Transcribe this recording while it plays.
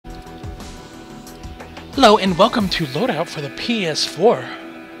Hello and welcome to Loadout for the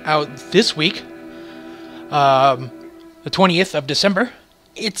PS4, out this week, the 20th of December.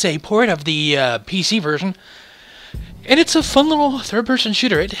 It's a port of the PC version, and it's a fun little third-person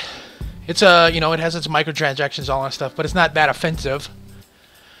shooter. It has its microtransactions, all that stuff, but it's not that offensive.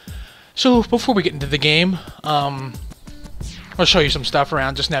 So before we get into the game, I'll show you some stuff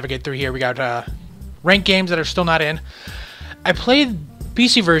around. Just navigate through here. We got ranked games that are still not in. I played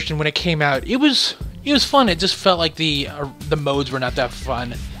PC version when it came out. It was fun. It just felt like the modes were not that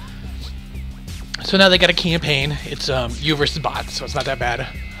fun. So now they got a campaign. It's you versus bots, so it's not that bad.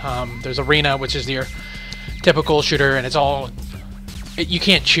 There's arena, which is your typical shooter, and it's all you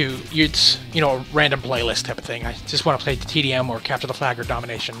can't choose. It's a random playlist type of thing. I just want to play TDM or capture the flag or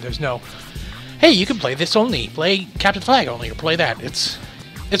domination. There's no, hey, you can play this only, play capture the flag only, or play that. It's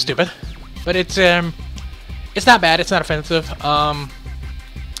stupid, but it's not bad. It's not offensive.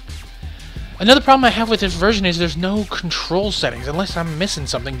 Another problem I have with this version is there's no control settings, unless I'm missing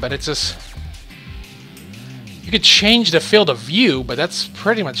something, but it's just... You could change the field of view, but that's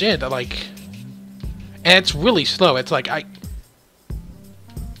pretty much it. And it's really slow. It's like,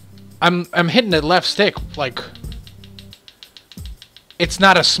 I'm hitting the left stick, like... It's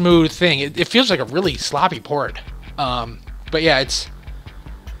not a smooth thing. It feels like a really sloppy port. But yeah, let's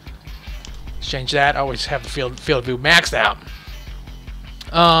change that. I always have the field of view maxed out.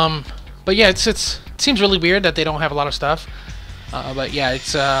 But yeah, it seems really weird that they don't have a lot of stuff. But yeah,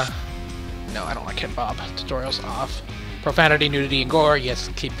 it's no, I don't like Ken Bob. Tutorials off. Profanity, nudity, and gore.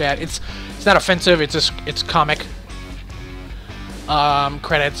 Yes, keep that. It's not offensive. It's comic.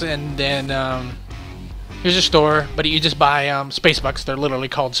 Credits, and then here's your store. But you just buy space bucks. They're literally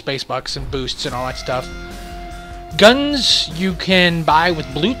called space bucks and boosts and all that stuff. Guns you can buy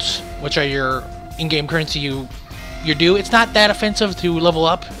with bloots, which are your in-game currency you do. It's not that offensive to level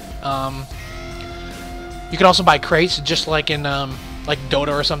up. You can also buy crates, just like in like Dota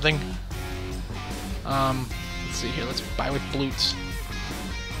or something. Let's see here. Let's buy with bloots,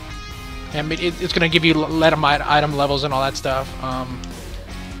 and it's going to give you item levels and all that stuff.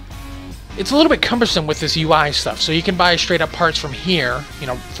 It's a little bit cumbersome with this UI stuff, so you can buy straight up parts from here,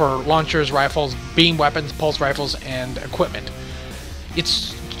 for launchers, rifles, beam weapons, pulse rifles, and equipment. It's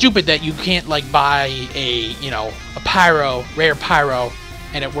stupid that you can't buy a rare pyro,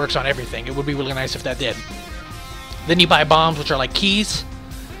 and it works on everything. It would be really nice if that did. Then you buy bombs, which are like keys.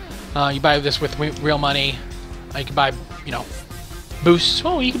 You buy this with real money. You can buy, boosts.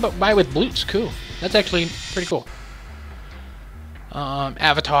 Oh, you can buy with bloots. Cool. That's actually pretty cool.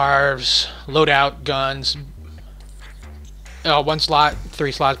 Avatars, loadout, guns. 1 slot,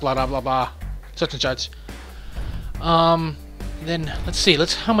 3 slots, blah blah blah blah, such and such. Then let's see.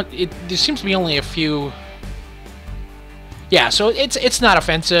 How much? There seems to be only a few. Yeah, so it's not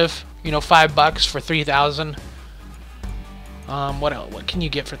offensive. $5 for 3,000. What else? What can you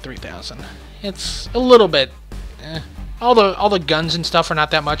get for 3,000? It's a little bit. All the guns and stuff are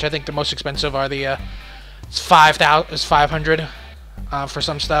not that much. I think the most expensive are the it's 500 for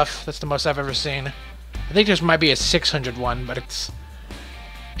some stuff. That's the most I've ever seen. I think there might be a 600 one, but it's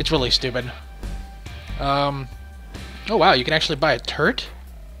really stupid. Oh wow, you can actually buy a turret.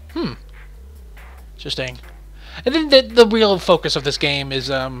 Interesting. And then the real focus of this game is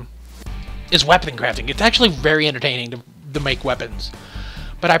weapon crafting. It's actually very entertaining to make weapons.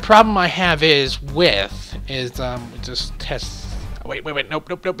 But a problem I have is just test. Wait, nope.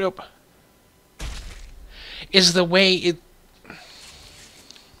 Is the way it.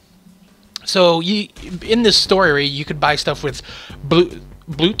 So in this story, you could buy stuff with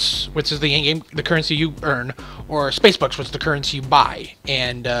bloots, which is the in-game currency you earn, or spacebucks, which is the currency you buy.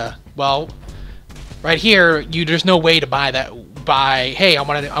 And well. Right here, there's no way to buy that. Hey, I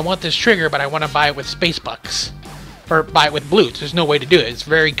want this trigger, but I want to buy it with space bucks, or buy it with bloots. There's no way to do it. It's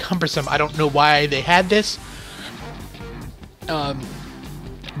very cumbersome. I don't know why they had this. But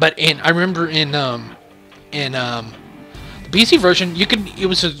I remember in the PC version, it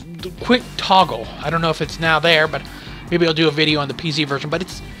was a quick toggle. I don't know if it's now there, but maybe I'll do a video on the PC version. But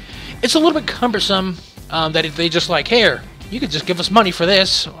it's a little bit cumbersome that they just here, you could just give us money for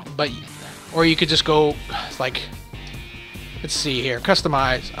this, or you could just go, let's see here,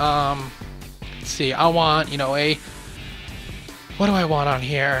 customize. Let's see, I want, what do I want on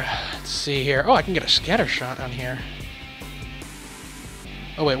here? Let's see here. Oh, I can get a scatter shot on here.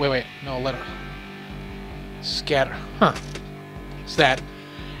 Oh, wait. No, let it. Scatter. Huh. It's that.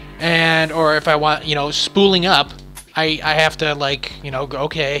 And, or if I want, spooling up, I have to, go,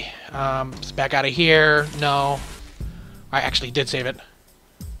 okay, let's back out of here. No. I actually did save it.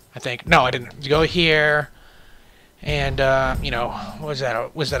 I think. No, I didn't. Go here. And you know, was that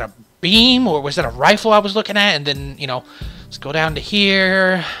a beam or was that a rifle I was looking at? And then, you know, let's go down to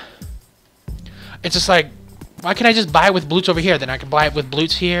here. It's just like, why can't I just buy it with blutes over here? Then I can buy it with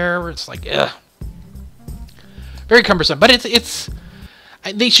blutes here. It's like, ugh. Very cumbersome. But it's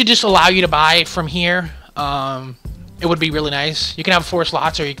they should just allow you to buy from here. It would be really nice. You can have 4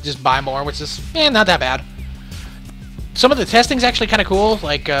 slots, or you can just buy more, which is not that bad. Some of the testing's actually kind of cool.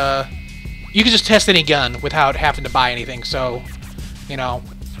 Like, you can just test any gun without having to buy anything. So, you know,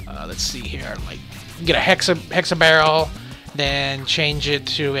 let's see here. Like, you get a hexa barrel, then change it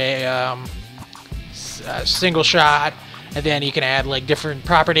to a single shot, and then you can add like different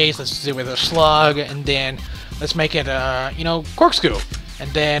properties. Let's do it with a slug, and then let's make it you know, corkscrew,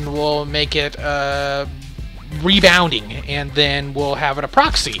 and then we'll make it rebounding, and then we'll have it a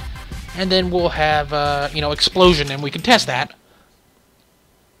proxy, and then we'll have you know, explosion, and we can test that.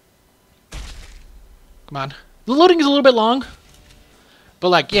 Come on, the loading is a little bit long, but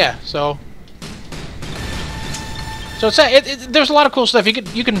like, yeah, so there's a lot of cool stuff.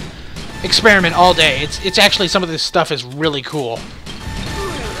 You can experiment all day. It's actually, some of this stuff is really cool.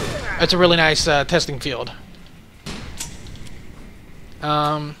 It's a really nice testing field.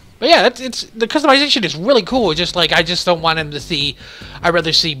 But yeah, it's the customization is really cool. Just like, I just don't want him to see. I'd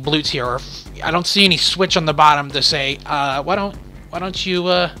rather see blutes here, or I don't see any switch on the bottom to say, why don't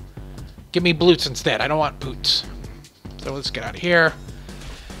you give me blutes instead? I don't want boots. So let's get out of here.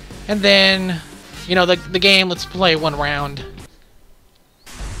 And then, you know, the game. Let's play one round.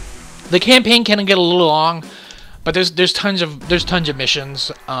 The campaign can get a little long, but there's tons of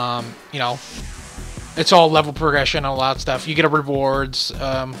missions. You know. It's all level progression and a lot of stuff. You get rewards.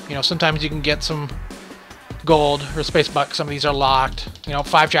 You know, sometimes you can get some gold or space bucks. Some of these are locked. You know,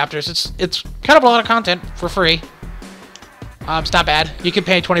 5 chapters. It's kind of a lot of content for free. It's not bad. You can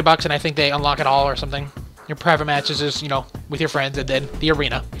pay 20 bucks, and I think they unlock it all or something. Your private matches is, you know, with your friends, and then the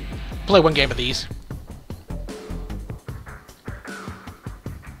arena. Play one game of these.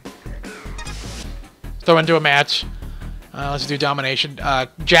 Throw into a match. Let's do domination.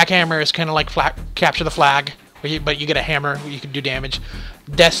 Jackhammer is kind of like capture the flag, but you get a hammer. You can do damage.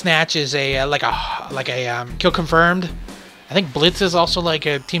 Death snatch is a like a kill confirmed. I think blitz is also like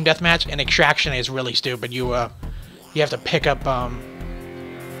a team deathmatch, and extraction is really stupid. You have to pick up what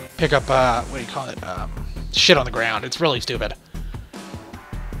do you call it? Shit on the ground. It's really stupid.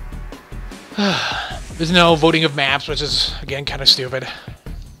 There's no voting of maps, which is again kind of stupid.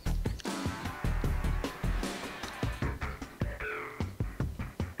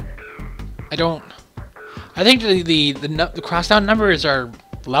 I think the crosstown numbers are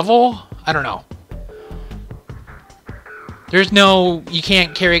level. I don't know. There's no, you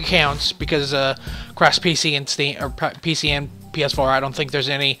can't carry accounts because across PC and Steam, or PC and PS4, I don't think there's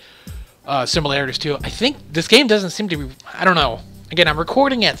any similarities to it. I think this game doesn't seem to be. I don't know. Again, I'm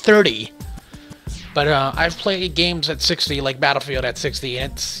recording at 30, but I've played games at 60, like Battlefield at 60,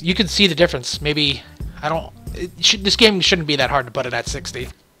 and you can see the difference. Maybe I don't. This game shouldn't be that hard to put it at 60.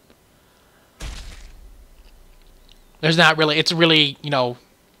 There's not really, it's really, you know,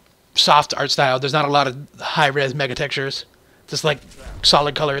 soft art style. There's not a lot of high-res mega textures. Just like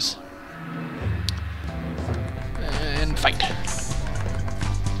solid colors. And fight.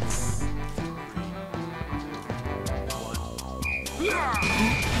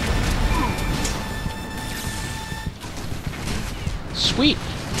 Sweet.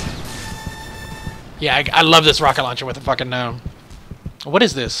 Yeah, I love this rocket launcher with a fucking, what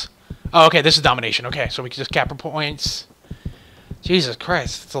is this? Oh, okay, this is domination. Okay, so we can just capture points. Jesus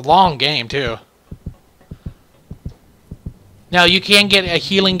Christ, it's a long game, too. Now, you can get a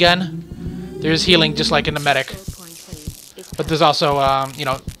healing gun. There's healing just like in the medic. But there's also, you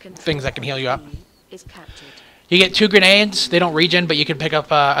know, things that can heal you up. You get 2 grenades. They don't regen, but you can pick up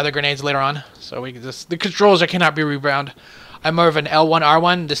other grenades later on. So we can just... The controls cannot be rebound. I'm more of an L1,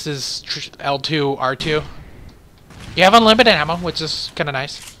 R1. This is L2, R2. You have unlimited ammo, which is kind of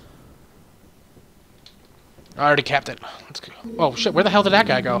nice. I already capped it. Let's go. Oh shit, where the hell did that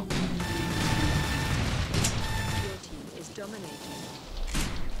guy go?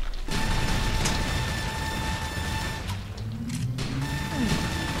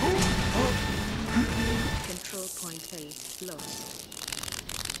 Control point A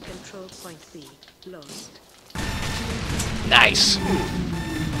lost. Control point B lost. Nice.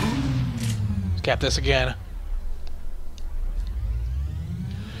 Let's cap this again.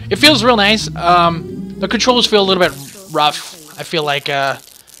 It feels real nice. The controls feel a little bit rough. I feel like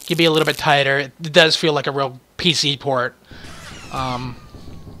could be a little bit tighter. It does feel like a real PC port.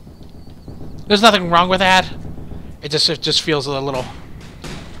 There's nothing wrong with that. It just feels a little.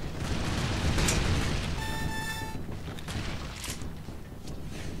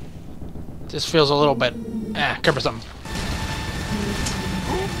 This feels a little bit cumbersome.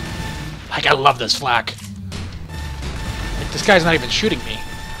 Like, I love this flak. Like, this guy's not even shooting me.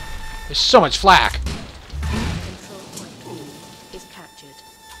 There's so much flak. Control point B is captured.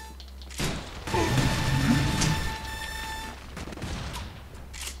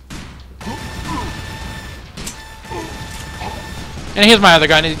 And here's my other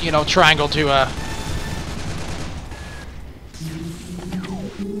gun, you know, triangle to,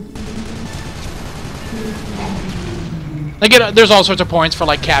 like, there's all sorts of points for,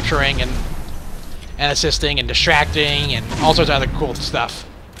 like, capturing and assisting and distracting and all sorts of other cool stuff.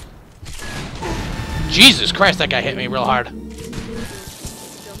 Jesus Christ, that guy hit me real hard.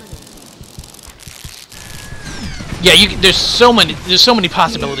 Yeah, there's so many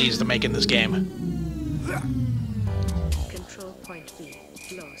possibilities to make in this game. Control point B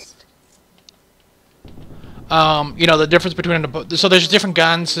lost. You know, the difference between so there's different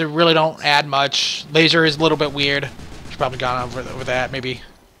guns that really don't add much. Laser is a little bit weird. Should probably gone over that maybe.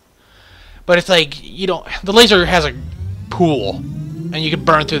 But it's like the laser has a pool, and you can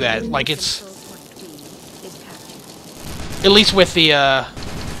burn through that. Like it's Control point D is captured. at least with the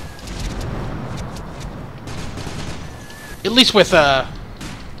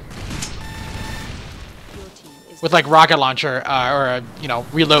Your team is with like rocket launcher or you know,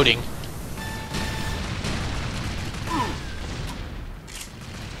 reloading.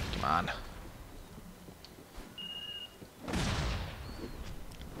 Come on.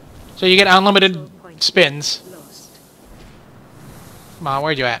 So you get unlimited spins. lost. Come on,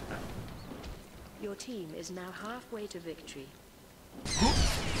 where'd you at? Your team is now halfway to victory.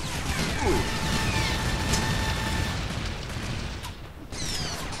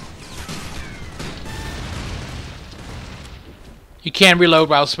 You can reload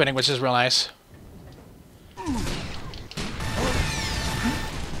while spinning, which is real nice.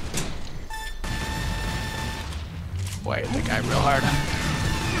 Boy, I hit the guy real hard.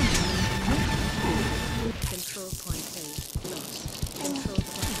 Control point A lost. Control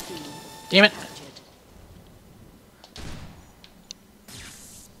point B Damn it. captured.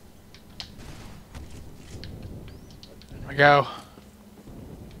 There we go.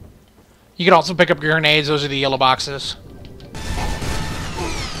 You can also pick up grenades. Those are the yellow boxes.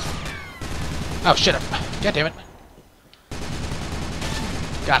 Oh, shit. God damn it.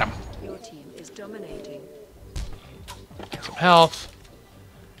 Got him. Your team is dominating. Get some health.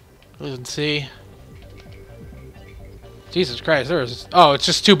 Losing C. Jesus Christ, there's... Oh, it's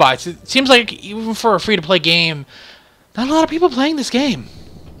just 2 bots. It seems like, even for a free-to-play game, not a lot of people playing this game.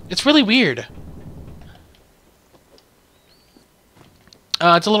 It's really weird.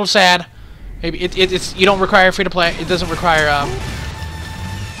 It's a little sad. Maybe it's you don't require free-to-play. It doesn't require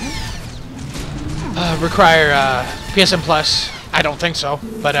PSN Plus. I don't think so.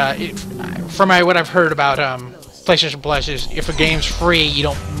 But from what I've heard about PlayStation Plus is if a game's free, you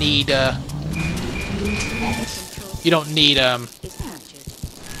don't need Is captured.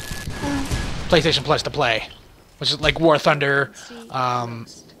 PlayStation Plus to play, which is like War Thunder, and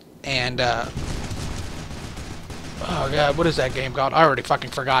oh god, what is that game called? I already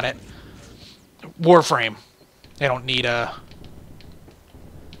fucking forgot it. Warframe. They don't need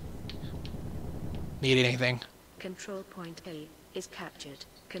anything. Control point A is captured.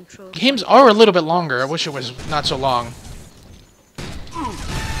 Control Games point are a little bit longer. I wish it was not so long.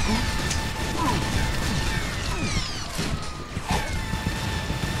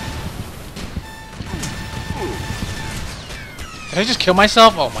 Did I just kill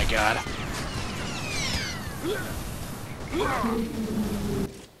myself? Oh my god.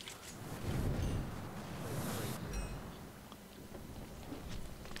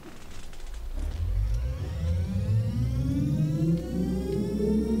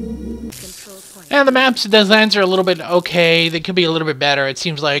 Control point And the maps designs are a little bit okay. They could be a little bit better. It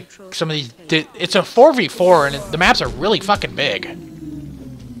seems like some of these... It's a 4v4, and the maps are really fucking big.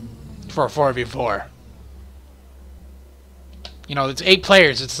 For a 4v4. You know, it's 8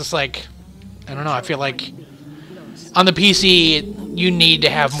 players. It's just like... I don't know, I feel like... lost. On the PC, you need to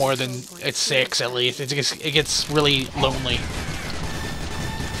have more than... It's 6, at least. It gets really lonely.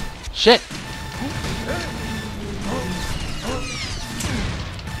 Shit!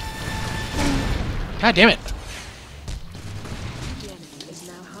 God damn it. The enemy is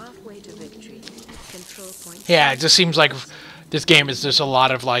now halfway to victory. Control point Yeah, it just seems like this game is just a lot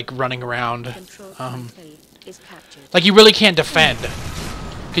of, like, running around. Control point A is captured. Like, you really can't defend.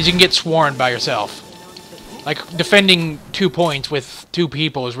 Because you can get swarmed by yourself. Like, defending 2 points with 2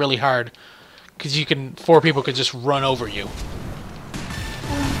 people is really hard. Because 4 people could just run over you.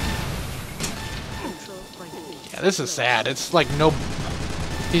 Control point B. Yeah, this is sad. It's like no...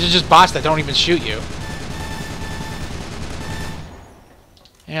 These are just bots that don't even shoot you.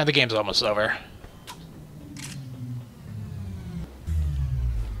 Yeah, the game's almost over.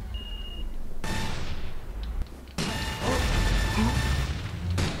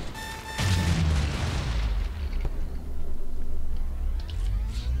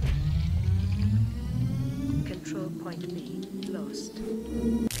 Control point B lost.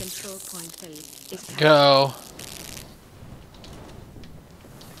 Control point A is captured. Go.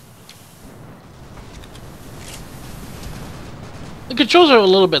 The controls are a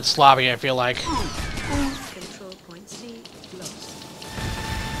little bit sloppy, I feel like. Control point C lost.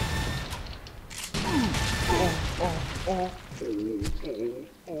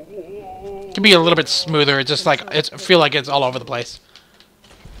 It can be a little bit smoother. It's just like I feel like it's all over the place.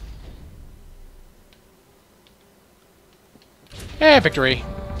 Yeah, victory.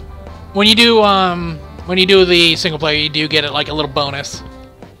 When you do the single player, you do get it like a little bonus.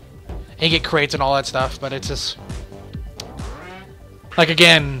 And you get crates and all that stuff, but it's just like,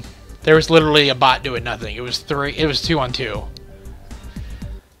 again, there was literally a bot doing nothing. It was 2 on 2.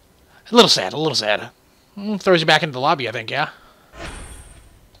 A little sad, a little sad. Throws you back into the lobby, I think, yeah?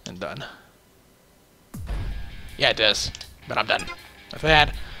 And done. Yeah, it does. But I'm done with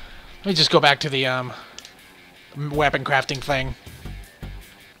that. Let me just go back to the weapon crafting thing.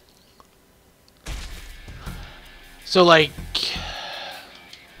 So, like...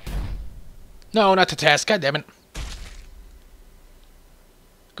 No, not to test. God damn it.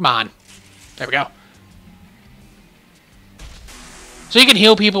 Come on. There we go. So you can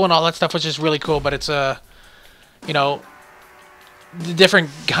heal people and all that stuff, which is really cool, but it's, you know, the different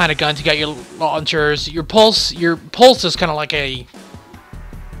kind of guns. You got your launchers. Your pulse is kind of like a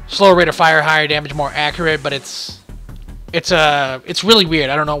slower rate of fire, higher damage, more accurate, but it's really weird.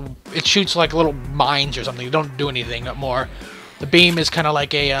 I don't know. It shoots like little mines or something. You don't do anything more. The beam is kind of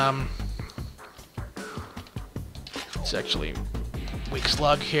like a, it's actually weak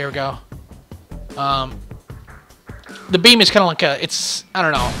slug. Here we go. The beam is kind of like a, I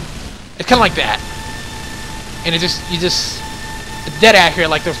don't know. It's kind of like that. And it's dead accurate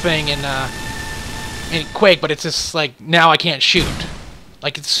like the thing in Quake, but it's just like, now I can't shoot.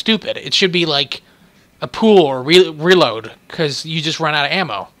 Like, it's stupid. It should be like a pool or reload, because you just run out of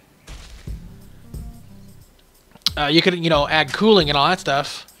ammo. You could, you know, add cooling and all that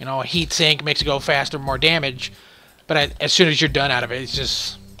stuff. You know, a heat sink makes it go faster, more damage. But as soon as you're done out of it, it's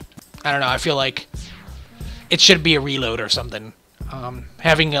just, I don't know, I feel like it should be a reload or something.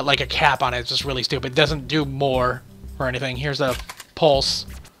 Having like a cap on it is just really stupid. It doesn't do more or anything. Here's a pulse.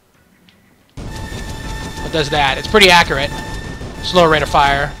 It does that. It's pretty accurate. Slower rate of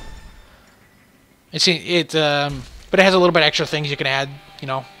fire. But it has a little bit extra things you can add. You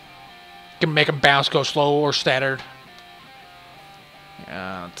know, you can make them bounce, go slow or staggered.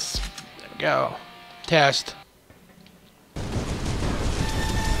 There we go. Test.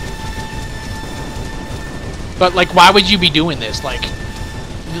 But, like, why would you be doing this? Like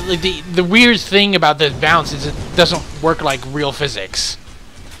the weird thing about the bounce is it doesn't work like real physics.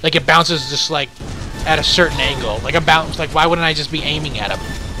 Like, it bounces just, like, at a certain angle. Like, a bounce, like, why wouldn't I just be aiming at him?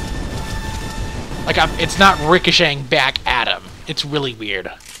 Like, it's not ricocheting back at him. It's really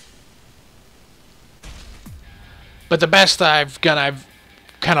weird. But the best gun I've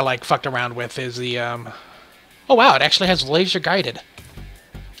kind of, like, fucked around with is the, oh, wow, it actually has laser guided.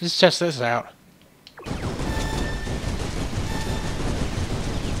 Let's test this out.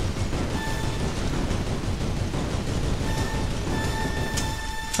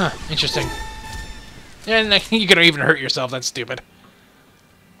 Huh, interesting. And you could even hurt yourself, that's stupid.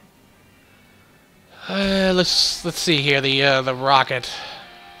 Let's see here, the rocket.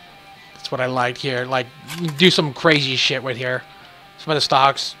 That's what I like here. Like, do some crazy shit with here. Some of the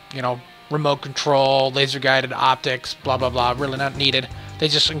stocks, you know, remote control, laser guided optics, blah blah blah, really not needed. They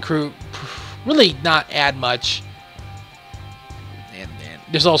just really not add much. And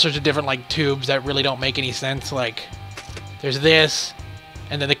there's all sorts of different, like, tubes that really don't make any sense. Like, there's this.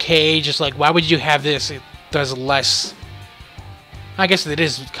 And then the cage is like, why would you have this? It does less. I guess it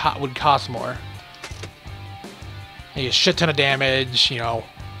would cost more. And a shit ton of damage, you know,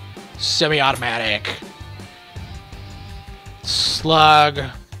 semi-automatic. Slug.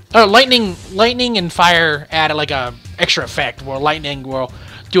 Oh, lightning and fire add like a extra effect where lightning will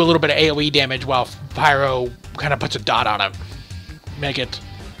do a little bit of AoE damage while pyro kind of puts a dot on it. Make it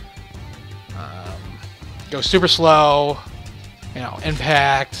go super slow. You know,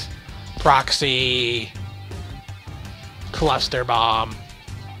 impact, proxy, cluster bomb.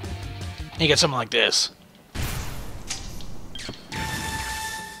 You get something like this.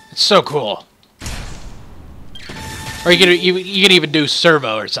 It's so cool. Or you could even do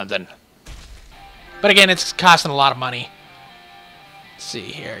servo or something. But again, it's costing a lot of money. Let's see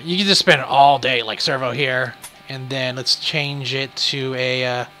here. You can just spend all day like servo here. And then let's change it to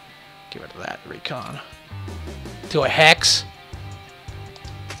a... get rid of that recon. To a hex.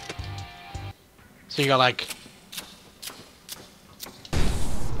 So you got like...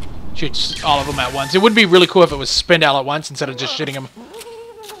 shoots all of them at once. It would be really cool if it was spin all at once instead of just shooting them.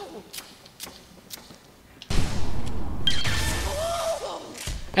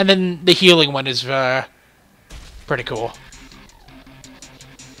 And then the healing one is pretty cool.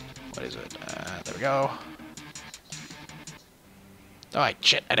 What is it? There we go. Alright,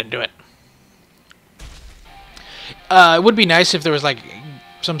 shit, I didn't do it. It would be nice if there was like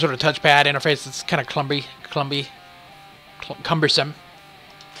some sort of touchpad interface that's kind of cumbersome.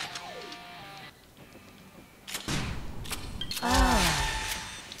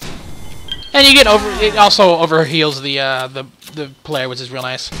 And you get it also overheals the player, which is real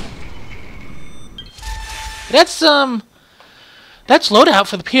nice. That's Loadout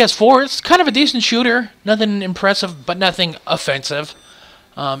for the PS4. It's kind of a decent shooter. Nothing impressive, but nothing offensive.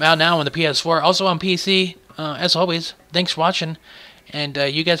 Out now on the PS4, also on PC. As always, thanks for watching, and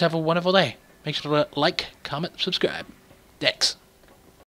you guys have a wonderful day. Make sure to like, comment, subscribe. Thanks.